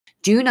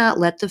Do not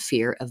let the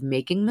fear of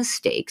making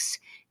mistakes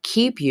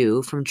keep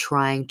you from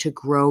trying to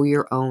grow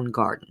your own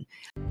garden.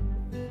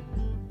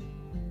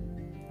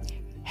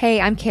 Hey,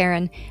 I'm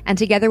Karen, and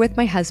together with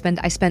my husband,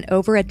 I spent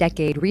over a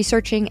decade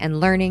researching and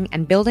learning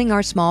and building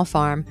our small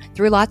farm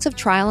through lots of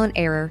trial and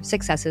error,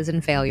 successes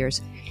and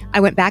failures. I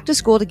went back to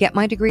school to get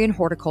my degree in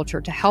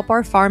horticulture to help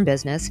our farm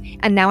business,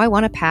 and now I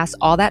want to pass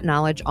all that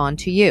knowledge on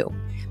to you.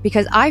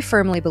 Because I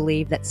firmly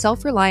believe that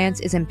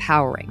self-reliance is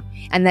empowering,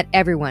 and that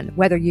everyone,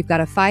 whether you've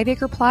got a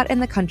 5-acre plot in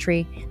the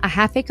country, a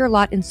half-acre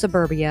lot in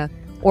suburbia,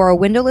 or a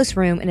windowless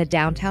room in a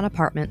downtown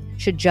apartment,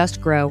 should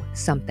just grow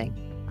something.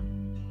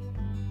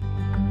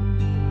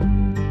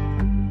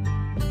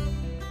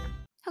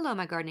 Hello,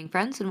 my gardening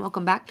friends, and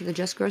welcome back to the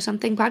Just Grow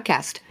Something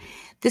podcast.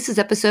 This is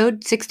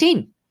episode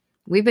 16.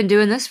 We've been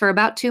doing this for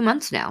about 2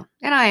 months now,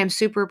 and I am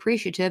super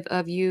appreciative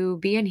of you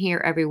being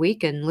here every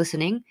week and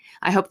listening.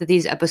 I hope that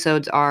these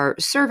episodes are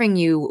serving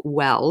you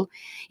well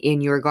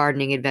in your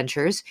gardening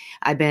adventures.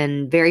 I've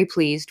been very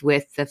pleased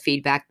with the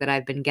feedback that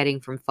I've been getting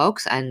from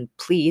folks, and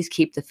please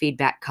keep the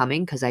feedback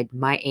coming because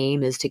my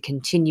aim is to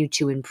continue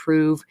to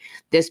improve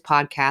this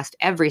podcast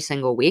every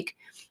single week.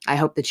 I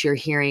hope that you're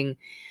hearing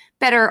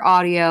better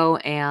audio,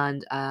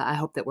 and I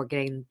hope that we're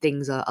getting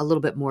things a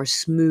little bit more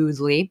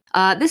smoothly.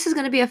 This is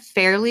going to be a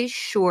fairly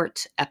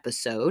short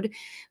episode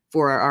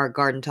for our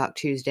Garden Talk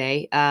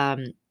Tuesday.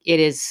 It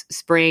is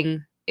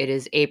spring. It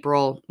is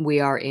April.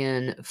 We are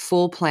in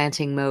full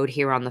planting mode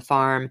here on the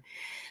farm,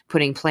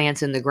 putting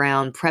plants in the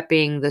ground,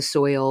 prepping the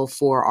soil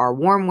for our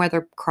warm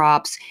weather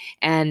crops.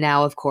 And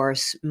now, of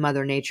course,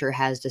 Mother Nature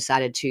has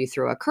decided to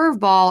throw a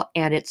curveball,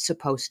 and it's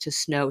supposed to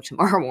snow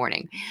tomorrow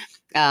morning.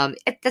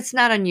 That's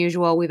not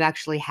unusual. We've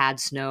actually had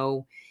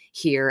snow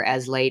here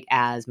as late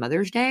as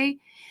Mother's Day,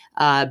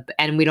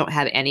 and we don't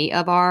have any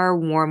of our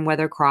warm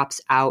weather crops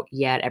out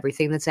yet.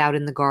 Everything that's out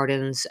in the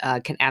gardens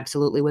can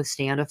absolutely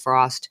withstand a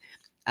frost.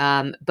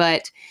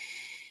 But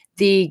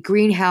the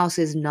greenhouse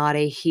is not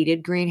a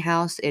heated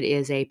greenhouse. It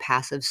is a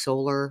passive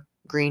solar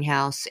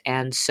greenhouse.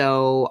 And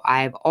so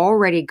I've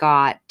already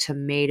got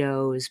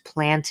tomatoes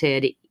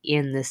planted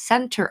in the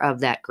center of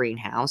that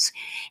greenhouse,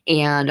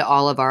 and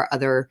all of our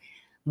other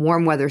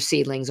warm weather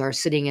seedlings are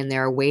sitting in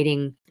there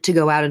waiting to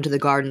go out into the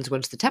gardens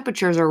once the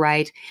temperatures are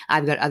right.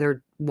 I've got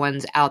other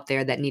ones out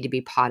there that need to be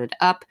potted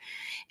up.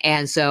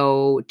 And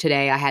so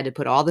today I had to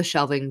put all the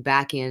shelving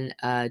back in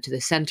to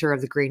the center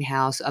of the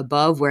greenhouse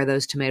above where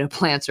those tomato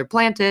plants are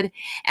planted,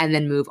 and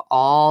then move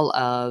all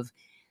of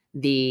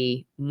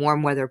the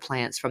warm weather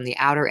plants from the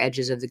outer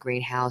edges of the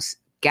greenhouse,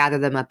 gather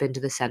them up into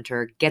the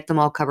center, get them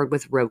all covered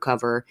with row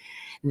cover,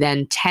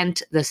 then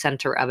tent the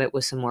center of it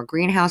with some more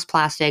greenhouse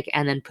plastic,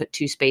 and then put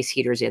 2 space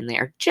heaters in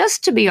there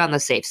just to be on the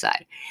safe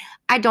side.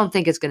 I don't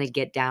think it's going to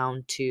get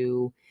down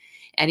to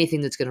anything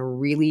that's going to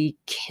really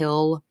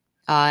kill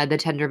the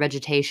tender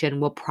vegetation.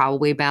 Will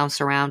probably bounce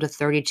around to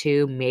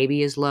 32,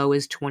 maybe as low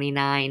as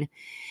 29.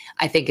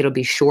 I think it'll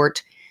be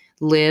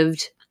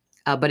short-lived.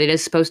 But it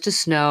is supposed to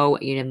snow.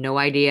 You have no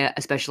idea,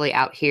 especially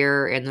out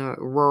here in the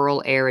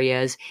rural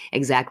areas,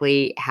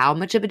 exactly how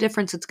much of a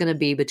difference it's going to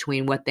be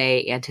between what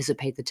they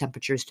anticipate the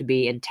temperatures to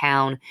be in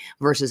town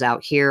versus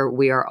out here.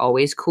 We are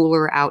always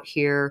cooler out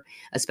here,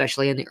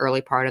 especially in the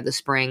early part of the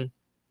spring.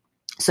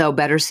 So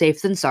better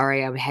safe than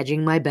sorry. I'm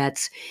hedging my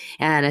bets,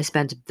 and I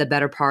spent the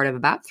better part of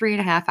about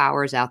 3.5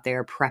 hours out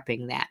there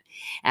prepping that.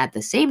 At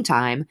the same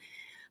time,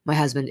 my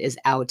husband is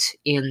out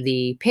in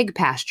the pig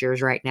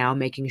pastures right now,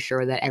 making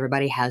sure that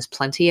everybody has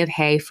plenty of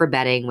hay for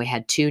bedding. We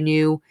had 2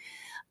 new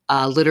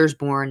litters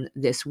born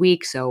this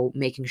week, so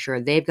making sure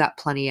they've got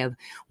plenty of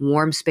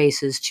warm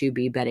spaces to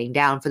be bedding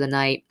down for the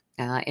night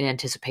in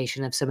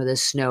anticipation of some of the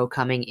snow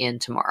coming in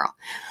tomorrow.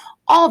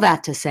 All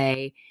that to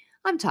say,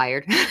 I'm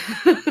tired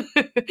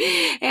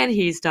and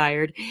he's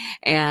tired,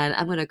 and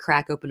I'm going to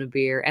crack open a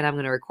beer and I'm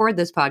going to record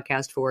this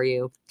podcast for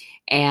you.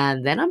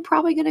 And then I'm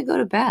probably going to go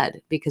to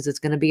bed because it's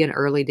going to be an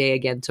early day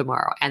again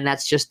tomorrow. And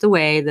that's just the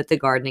way that the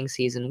gardening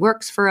season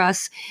works for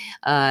us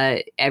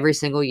every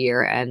single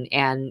year.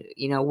 And,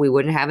 you know, we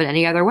wouldn't have it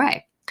any other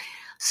way.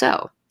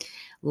 So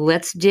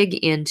let's dig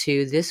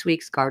into this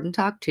week's Garden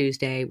Talk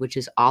Tuesday, which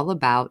is all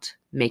about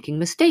making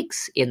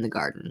mistakes in the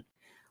garden.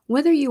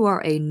 Whether you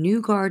are a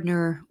new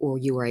gardener or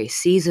you are a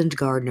seasoned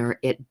gardener,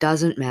 it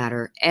doesn't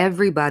matter.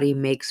 Everybody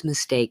makes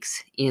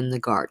mistakes in the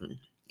garden.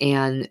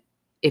 And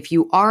if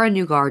you are a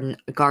new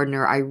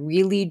gardener, I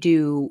really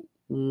do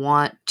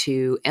want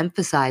to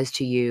emphasize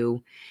to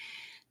you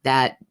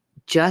that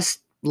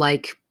just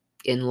like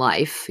in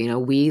life, you know,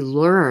 we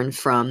learn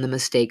from the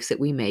mistakes that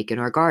we make in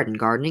our garden.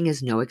 Gardening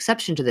is no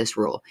exception to this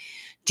rule.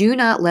 Do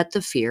not let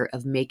the fear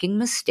of making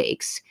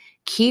mistakes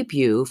keep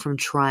you from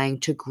trying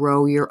to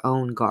grow your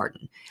own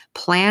garden.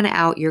 Plan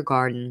out your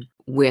garden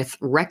with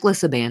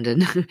reckless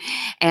abandon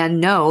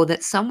and know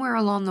that somewhere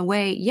along the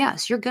way,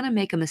 yes, you're going to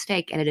make a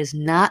mistake, and it is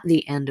not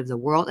the end of the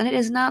world, and it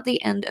is not the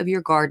end of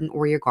your garden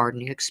or your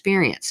gardening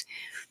experience.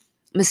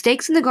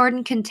 Mistakes in the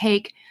garden can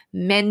take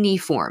many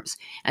forms,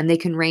 and they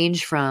can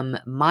range from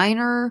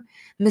minor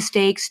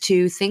mistakes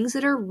to things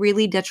that are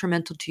really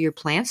detrimental to your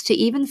plants to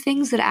even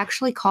things that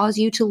actually cause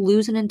you to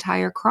lose an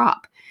entire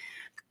crop.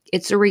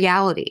 It's a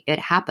reality. It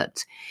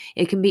happens.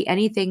 It can be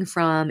anything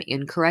from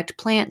incorrect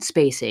plant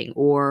spacing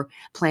or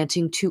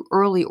planting too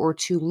early or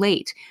too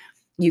late.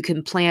 You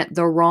can plant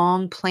the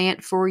wrong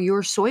plant for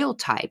your soil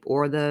type,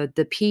 or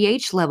the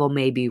pH level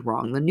may be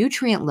wrong. The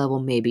nutrient level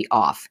may be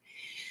off.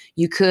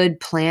 You could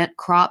plant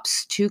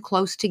crops too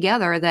close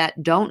together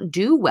that don't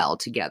do well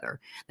together,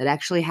 that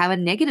actually have a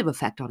negative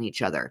effect on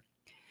each other.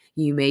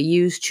 You may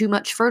use too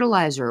much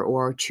fertilizer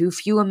or too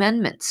few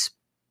amendments.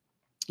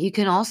 You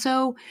can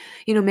also,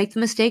 make the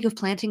mistake of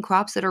planting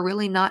crops that are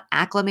really not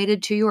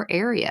acclimated to your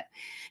area.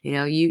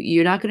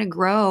 You're not going to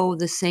grow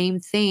the same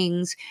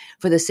things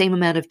for the same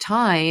amount of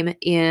time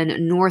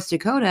in North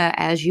Dakota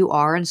as you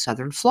are in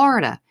Southern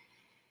Florida.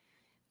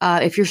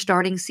 If you're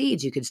starting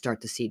seeds, you could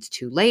start the seeds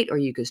too late, or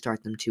you could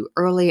start them too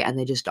early, and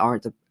they just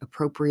aren't the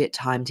appropriate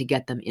time to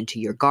get them into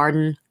your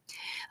garden.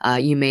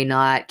 You may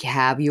not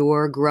have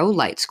your grow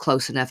lights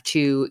close enough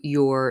to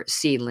your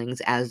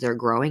seedlings as they're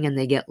growing, and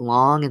they get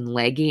long and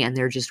leggy, and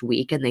they're just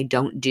weak, and they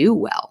don't do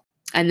well.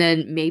 And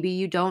then maybe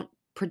you don't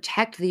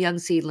protect the young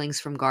seedlings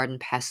from garden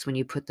pests when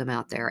you put them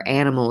out there,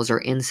 animals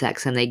or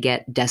insects, and they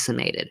get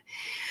decimated.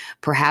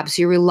 Perhaps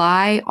you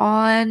rely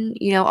on,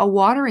 a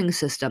watering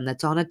system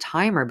that's on a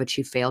timer, but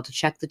you fail to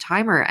check the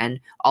timer, and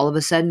all of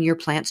a sudden your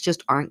plants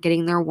just aren't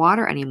getting their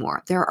water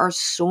anymore. There are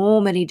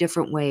so many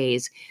different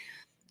ways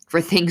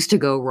for things to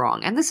go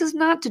wrong. And this is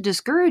not to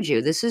discourage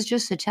you. This is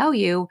just to tell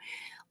you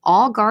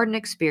all garden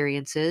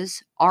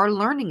experiences are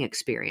learning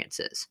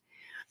experiences.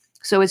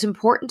 So it's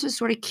important to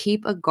sort of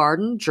keep a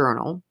garden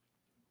journal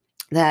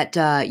that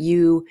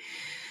you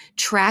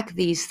track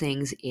these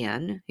things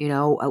in.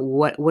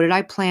 What did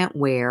I plant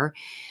where?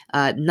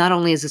 Not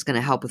only is this going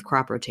to help with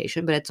crop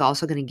rotation, but it's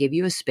also going to give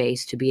you a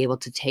space to be able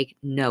to take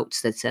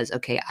notes that says,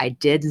 okay, I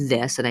did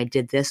this and I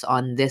did this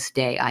on this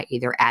day. I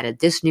either added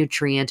this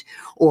nutrient,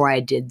 or I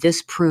did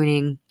this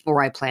pruning,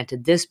 or I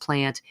planted this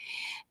plant.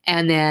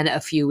 And then a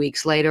few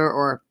weeks later,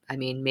 or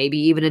maybe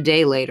even a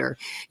day later,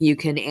 you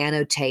can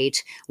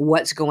annotate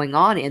what's going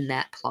on in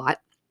that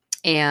plot,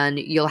 and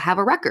you'll have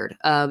a record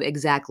of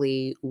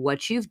exactly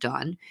what you've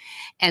done.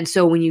 And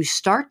so when you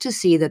start to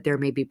see that there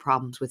may be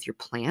problems with your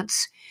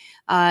plants,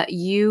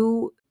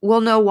 you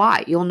will know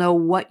why. You'll know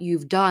what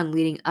you've done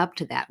leading up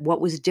to that, what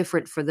was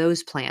different for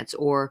those plants,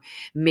 or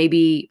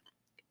maybe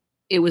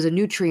it was a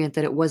nutrient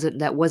that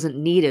wasn't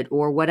needed,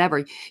 or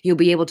whatever. You'll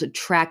be able to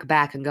track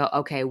back and go,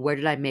 okay, where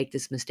did I make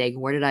this mistake?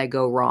 Where did I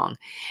go wrong?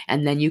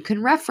 And then you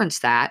can reference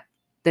that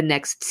the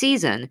next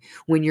season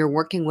when you're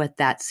working with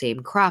that same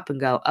crop and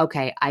go,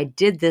 okay, I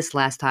did this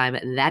last time.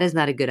 That is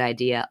not a good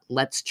idea.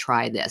 Let's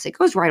try this. It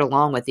goes right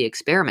along with the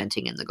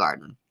experimenting in the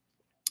garden.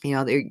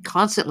 They're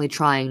constantly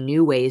trying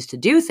new ways to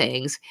do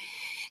things,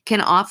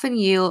 can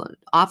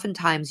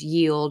oftentimes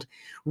yield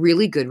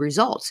really good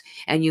results.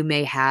 And you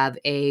may have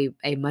a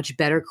much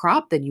better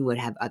crop than you would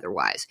have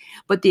otherwise.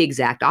 But the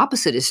exact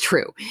opposite is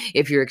true.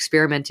 If you're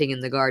experimenting in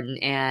the garden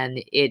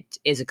and it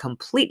is a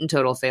complete and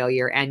total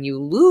failure and you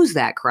lose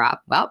that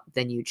crop, well,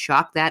 then you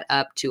chalk that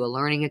up to a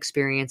learning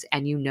experience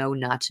and you know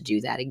not to do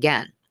that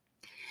again.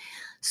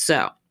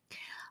 So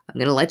I'm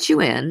going to let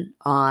you in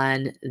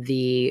on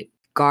the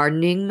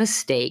gardening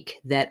mistake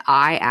that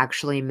I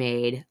actually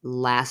made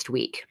last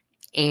week.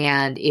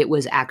 And it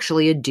was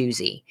actually a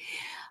doozy.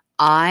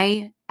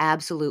 I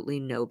absolutely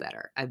know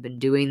better. I've been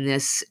doing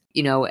this,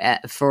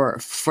 for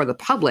the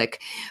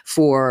public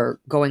for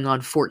going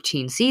on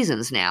 14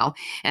 seasons now,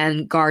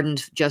 and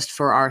gardened just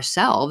for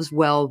ourselves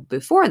well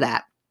before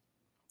that.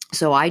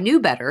 So I knew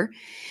better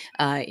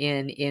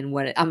in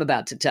what I'm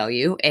about to tell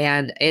you,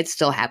 and it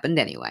still happened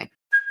anyway.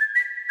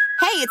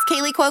 Hey, it's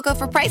Kaylee Cuoco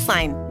for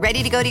Priceline.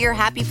 Ready to go to your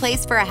happy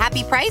place for a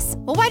happy price?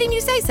 Well, why didn't you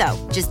say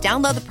so? Just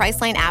download the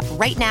Priceline app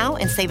right now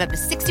and save up to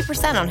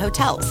 60% on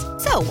hotels.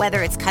 So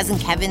whether it's Cousin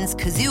Kevin's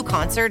Kazoo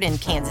Concert in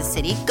Kansas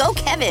City, go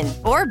Kevin,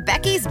 or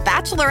Becky's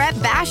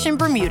Bachelorette Bash in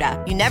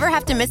Bermuda, you never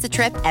have to miss a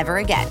trip ever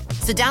again.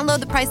 So download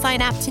the Priceline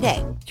app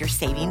today. Your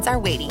savings are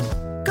waiting.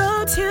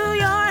 Go to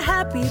your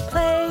happy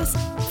place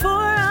for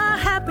a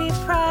happy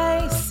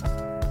price.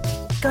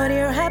 Go to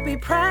your happy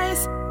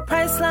price,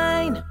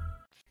 Priceline.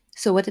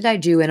 So what did I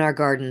do in our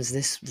gardens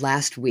this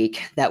last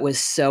week that was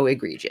so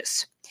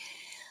egregious?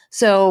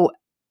 So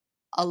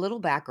a little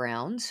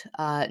background.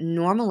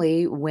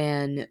 Normally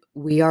when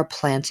we are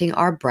planting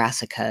our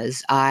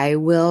brassicas, I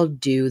will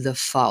do the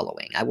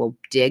following. I will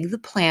dig the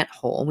plant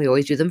hole. We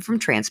always do them from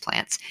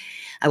transplants.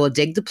 I will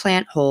dig the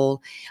plant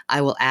hole.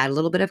 I will add a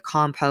little bit of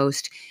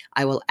compost.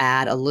 I will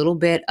add a little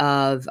bit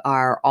of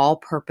our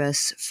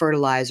all-purpose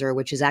fertilizer,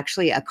 which is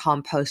actually a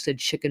composted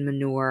chicken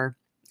manure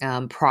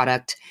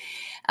product.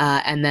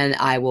 And then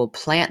I will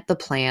plant the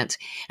plant,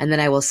 and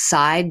then I will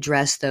side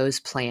dress those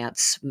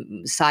plants.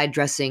 Side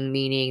dressing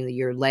meaning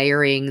you're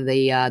layering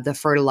the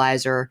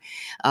fertilizer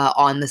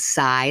on the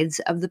sides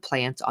of the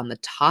plants, on the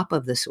top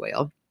of the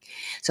soil.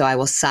 So I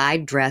will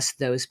side dress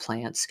those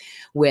plants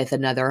with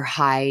another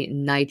high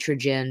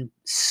nitrogen,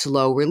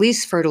 slow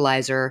release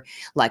fertilizer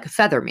like a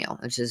feather meal,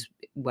 which is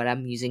what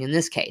I'm using in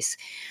this case.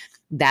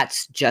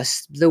 That's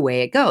just the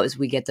way it goes.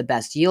 We get the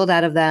best yield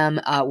out of them.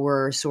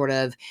 We're sort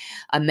of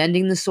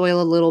amending the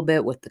soil a little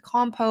bit with the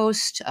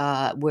compost.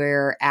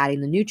 We're adding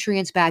the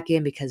nutrients back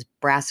in because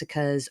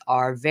brassicas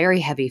are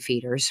very heavy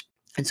feeders.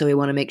 And so we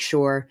want to make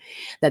sure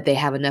that they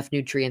have enough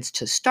nutrients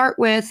to start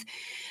with,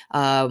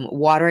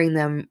 watering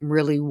them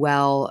really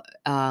well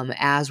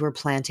as we're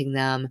planting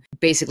them,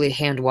 basically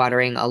hand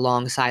watering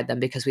alongside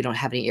them because we don't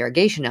have any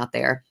irrigation out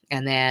there.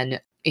 And then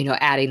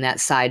adding that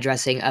side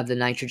dressing of the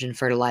nitrogen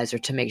fertilizer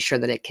to make sure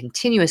that it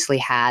continuously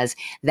has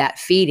that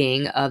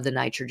feeding of the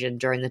nitrogen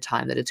during the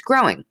time that it's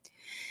growing.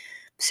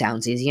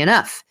 Sounds easy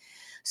enough.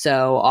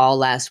 So all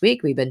last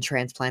week, we've been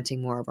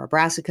transplanting more of our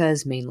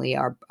brassicas, mainly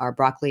our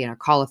broccoli and our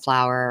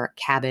cauliflower,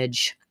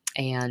 cabbage,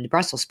 and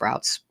Brussels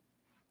sprouts.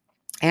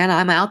 And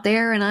I'm out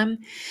there and I'm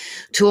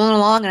tooling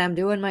along and I'm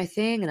doing my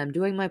thing and I'm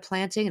doing my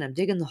planting and I'm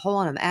digging the hole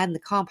and I'm adding the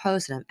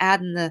compost and I'm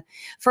adding the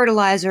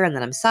fertilizer and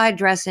then I'm side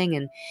dressing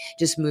and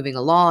just moving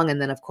along.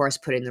 And then, of course,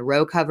 putting the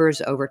row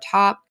covers over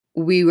top.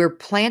 We were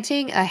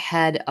planting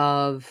ahead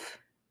of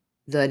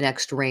the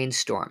next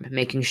rainstorm,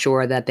 making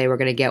sure that they were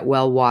going to get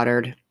well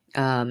watered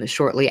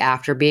shortly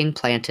after being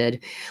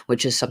planted,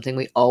 which is something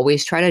we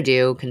always try to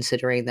do,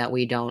 considering that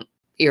we don't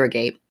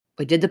irrigate.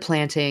 We did the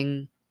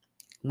planting,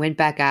 went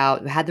back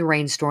out, had the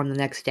rainstorm the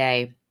next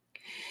day,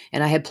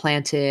 and I had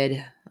planted,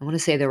 I want to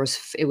say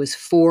it was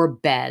 4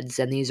 beds,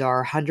 and these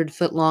are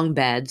 100-foot long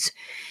beds,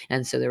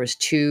 and so there was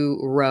 2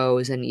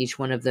 rows in each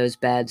one of those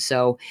beds,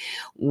 so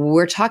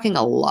we're talking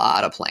a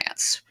lot of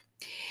plants.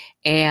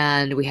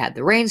 And we had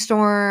the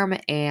rainstorm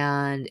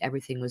and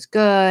everything was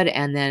good.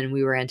 And then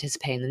we were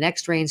anticipating the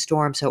next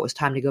rainstorm. So it was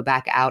time to go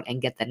back out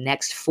and get the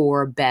next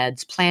 4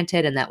 beds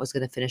planted. And that was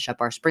going to finish up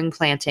our spring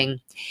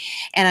planting.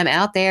 And I'm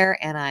out there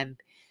and I'm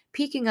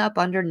peeking up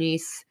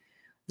underneath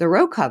the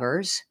row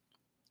covers.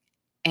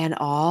 And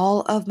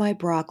all of my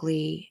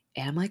broccoli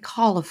and my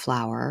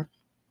cauliflower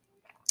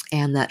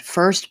and that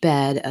first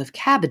bed of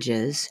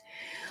cabbages,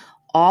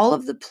 all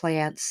of the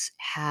plants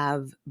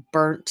have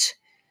burnt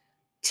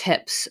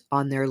tips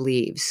on their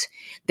leaves.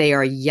 They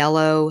are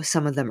yellow.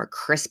 Some of them are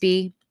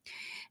crispy.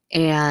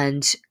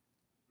 And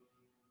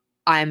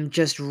I'm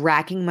just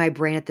racking my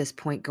brain at this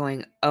point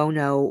going, oh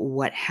no,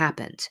 what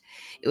happened?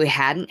 We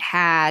hadn't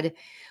had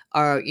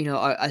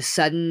a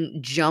sudden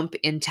jump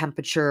in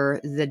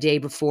temperature the day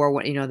before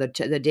when,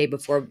 the day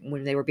before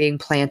when they were being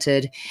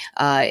planted.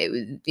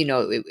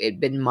 It'd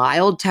been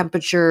mild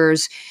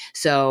temperatures,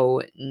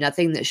 so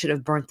nothing that should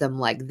have burnt them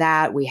like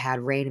that. We had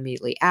rain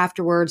immediately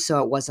afterwards,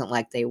 so it wasn't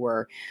like they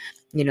were,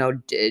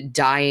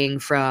 dying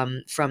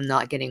from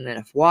not getting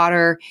enough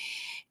water.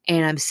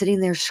 And I'm sitting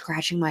there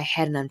scratching my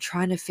head and I'm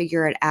trying to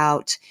figure it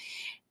out.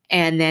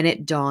 And then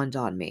it dawned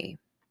on me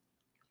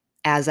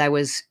as I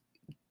was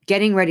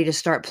getting ready to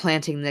start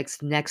planting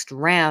next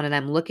round, and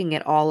I'm looking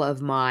at all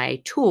of my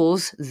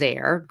tools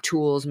there,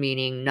 tools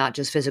meaning not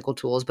just physical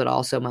tools, but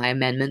also my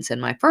amendments and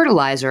my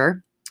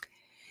fertilizer.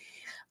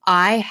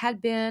 I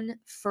had been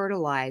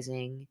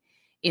fertilizing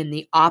in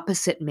the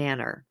opposite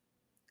manner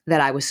that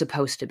I was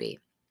supposed to be.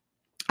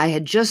 I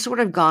had just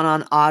sort of gone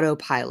on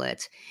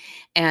autopilot,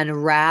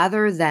 and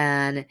rather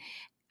than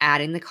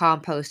adding the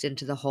compost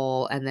into the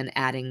hole and then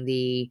adding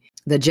the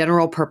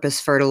general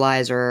purpose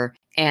fertilizer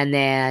and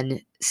then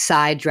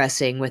side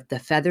dressing with the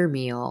feather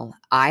meal,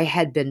 I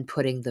had been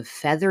putting the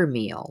feather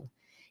meal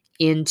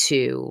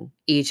into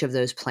each of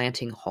those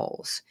planting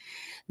holes.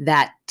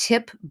 That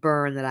tip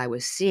burn that I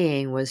was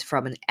seeing was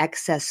from an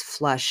excess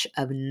flush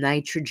of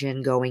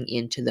nitrogen going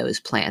into those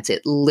plants.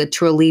 It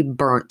literally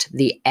burnt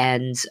the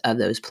ends of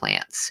those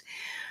plants.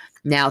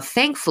 Now,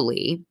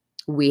 thankfully,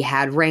 we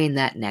had rain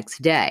that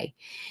next day.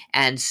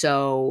 And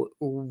so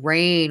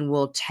rain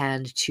will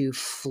tend to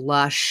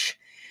flush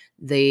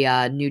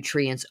the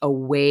nutrients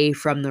away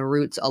from the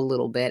roots a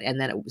little bit.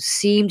 And then it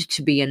seemed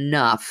to be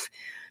enough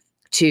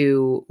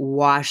to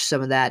wash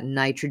some of that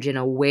nitrogen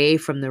away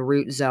from the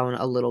root zone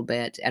a little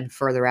bit and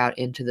further out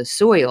into the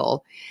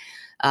soil.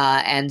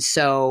 And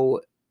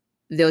so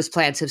those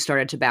plants have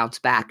started to bounce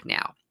back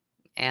now.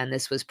 And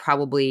this was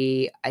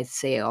probably, I'd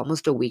say,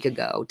 almost a week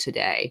ago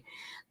today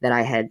that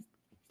I had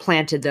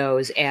planted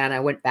those, and I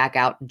went back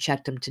out and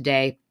checked them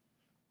today.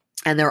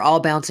 And they're all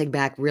bouncing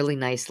back really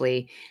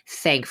nicely,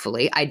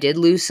 thankfully. I did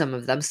lose some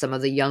of them, some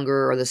of the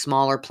younger or the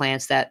smaller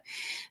plants that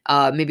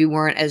maybe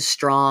weren't as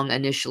strong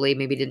initially,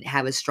 maybe didn't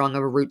have as strong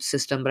of a root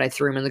system, but I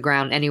threw them in the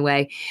ground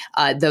anyway.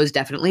 Those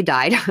definitely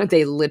died.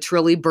 They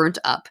literally burnt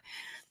up.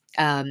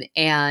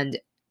 And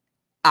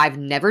I've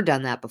never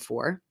done that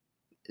before.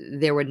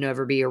 there would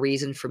never be a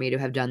reason for me to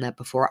have done that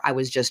before. I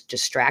was just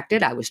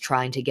distracted. I was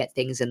trying to get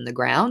things in the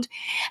ground.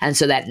 And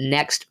so that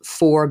next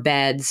 4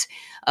 beds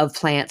of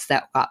plants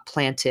that got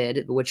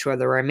planted, which were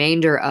the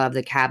remainder of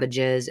the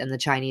cabbages and the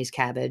Chinese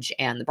cabbage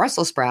and the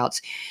Brussels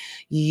sprouts,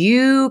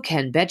 you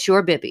can bet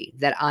your bippy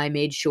that I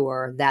made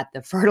sure that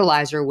the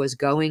fertilizer was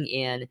going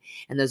in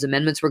and those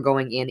amendments were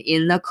going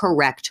in the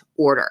correct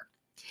order.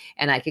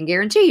 And I can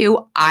guarantee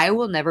you, I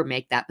will never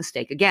make that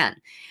mistake again.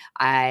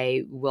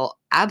 I will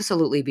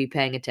absolutely be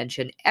paying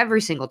attention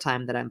every single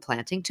time that I'm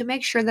planting to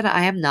make sure that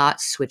I am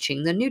not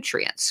switching the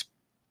nutrients.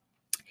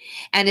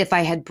 And if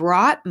I had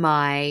brought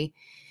my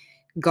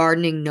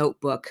gardening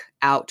notebook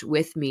out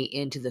with me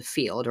into the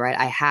field, right?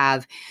 I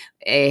have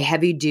a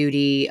heavy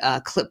duty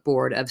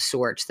clipboard of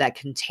sorts that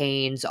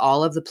contains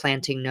all of the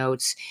planting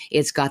notes.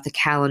 It's got the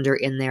calendar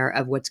in there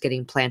of what's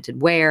getting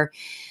planted where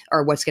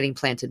or what's getting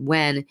planted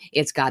when.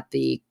 It's got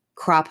the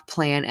crop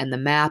plan and the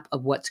map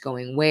of what's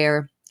going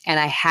where. And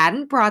I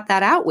hadn't brought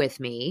that out with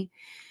me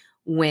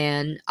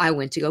when I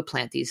went to go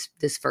plant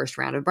this first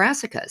round of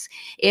brassicas.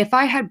 If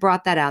I had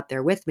brought that out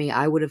there with me,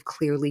 I would have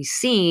clearly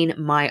seen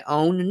my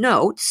own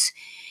notes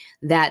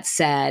that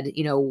said,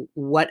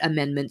 what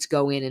amendments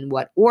go in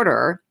what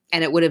order,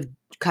 and it would have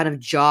kind of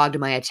jogged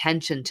my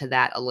attention to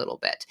that a little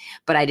bit.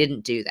 But I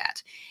didn't do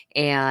that.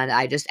 And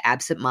I just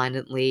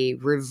absentmindedly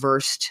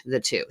reversed the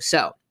two.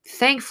 So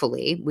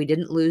thankfully, we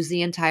didn't lose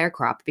the entire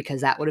crop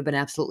because that would have been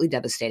absolutely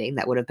devastating.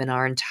 That would have been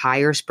our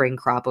entire spring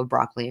crop of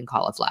broccoli and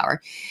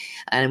cauliflower.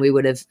 And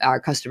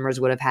our customers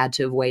would have had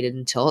to have waited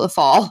until the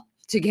fall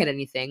to get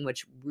anything,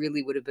 which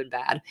really would have been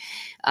bad.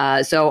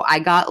 So I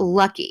got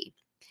lucky.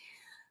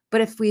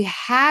 But if we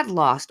had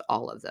lost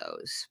all of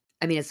those,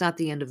 I mean, it's not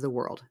the end of the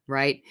world,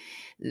 right?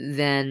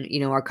 Then,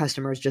 our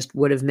customers just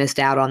would have missed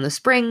out on the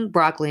spring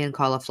broccoli and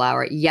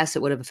cauliflower. Yes,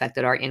 it would have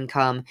affected our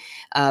income.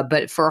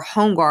 But for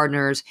home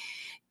gardeners,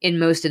 in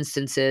most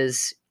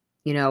instances,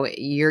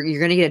 you're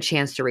going to get a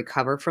chance to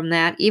recover from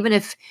that. Even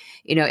if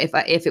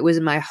it was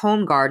in my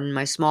home garden,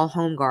 my small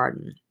home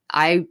garden,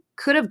 I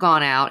could have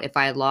gone out if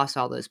I had lost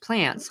all those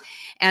plants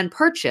and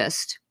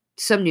purchased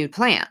some new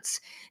plants.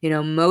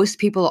 Most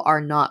people are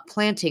not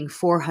planting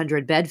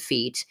 400 bed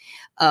feet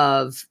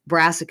of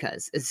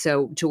brassicas,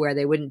 so to where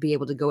they wouldn't be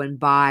able to go and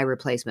buy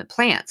replacement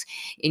plants.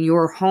 In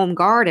your home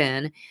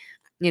garden,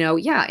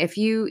 if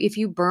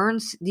you burn,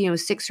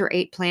 6 or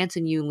 8 plants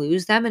and you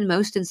lose them, in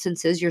most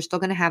instances, you're still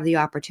going to have the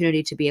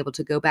opportunity to be able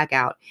to go back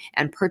out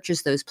and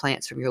purchase those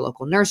plants from your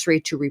local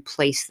nursery to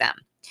replace them.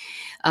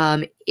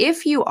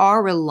 If you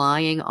are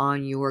relying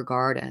on your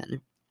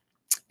garden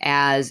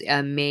as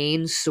a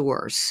main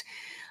source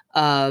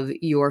of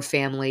your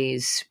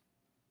family's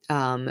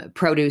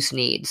produce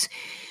needs,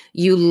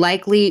 you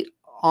likely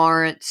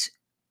aren't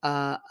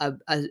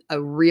a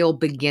real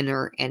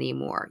beginner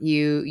anymore.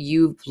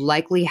 You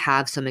likely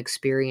have some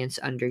experience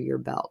under your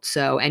belt.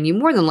 So, and you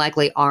more than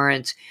likely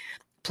aren't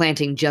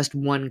planting just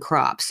one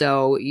crop.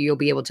 So you'll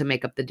be able to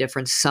make up the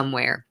difference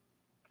somewhere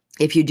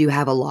if you do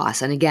have a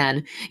loss. And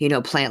again,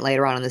 plant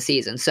later on in the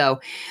season. So,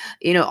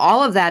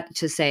 all of that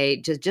to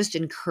say, to just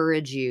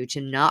encourage you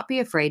to not be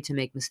afraid to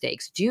make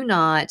mistakes. Do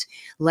not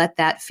let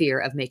that fear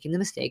of making the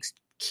mistakes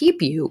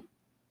keep you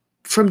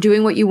from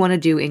doing what you want to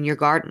do in your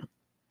garden.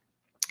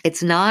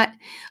 It's not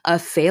a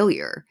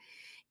failure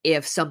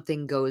if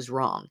something goes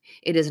wrong.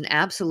 It is an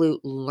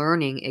absolute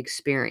learning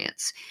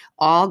experience.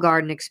 All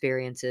garden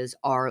experiences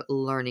are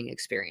learning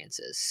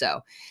experiences.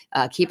 So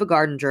keep a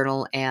garden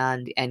journal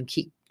and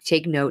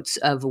take notes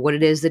of what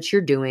it is that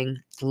you're doing.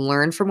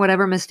 Learn from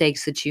whatever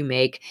mistakes that you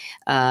make.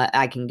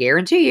 I can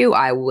guarantee you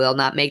I will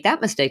not make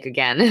that mistake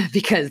again,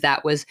 because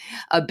that was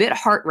a bit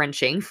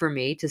heart-wrenching for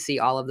me to see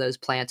all of those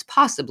plants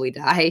possibly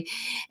die.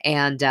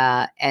 And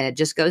it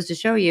just goes to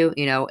show you,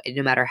 no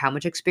matter how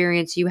much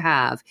experience you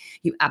have,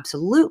 you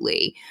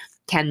absolutely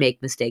can make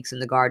mistakes in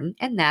the garden,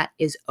 and that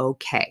is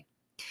okay.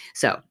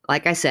 So,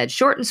 like I said,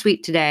 short and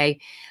sweet today.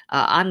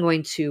 I'm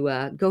going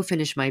to go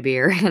finish my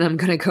beer and I'm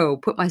going to go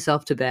put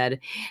myself to bed.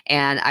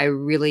 And I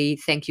really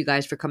thank you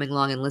guys for coming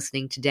along and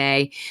listening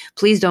today.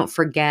 Please don't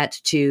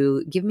forget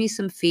to give me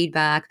some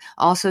feedback.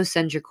 Also,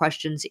 send your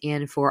questions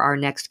in for our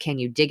next Can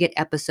You Dig It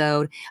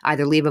episode.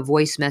 Either leave a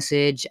voice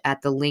message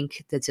at the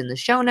link that's in the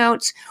show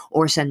notes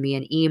or send me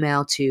an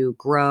email to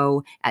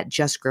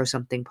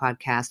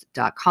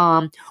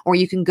grow@justgrowsomethingpodcast.com, or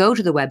you can go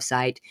to the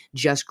website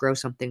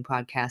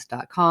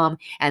justgrowsomethingpodcast.com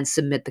and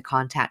submit the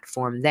contact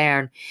form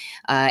there.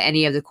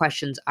 Any of the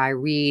questions I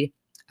read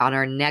on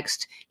our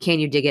next Can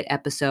You Dig It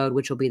episode,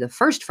 which will be the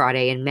first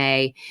Friday in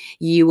May,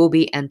 you will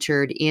be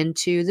entered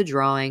into the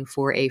drawing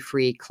for a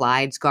free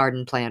Clyde's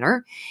Garden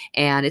Planner.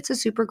 And it's a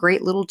super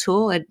great little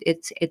tool.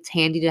 It's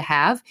handy to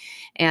have.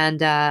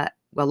 And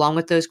along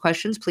with those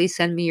questions, please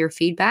send me your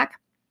feedback.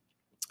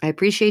 I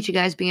appreciate you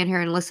guys being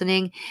here and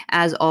listening.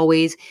 As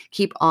always,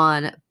 keep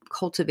on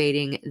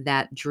cultivating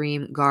that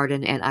dream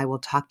garden, and I will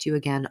talk to you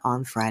again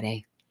on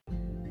Friday.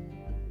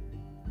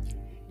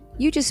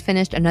 You just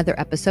finished another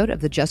episode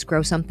of the Just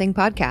Grow Something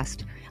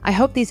podcast. I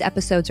hope these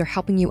episodes are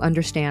helping you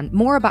understand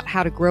more about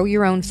how to grow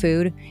your own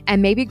food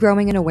and maybe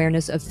growing an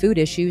awareness of food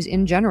issues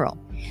in general.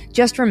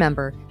 Just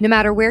remember, no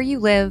matter where you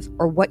live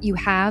or what you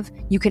have,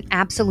 you can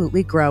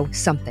absolutely grow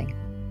something.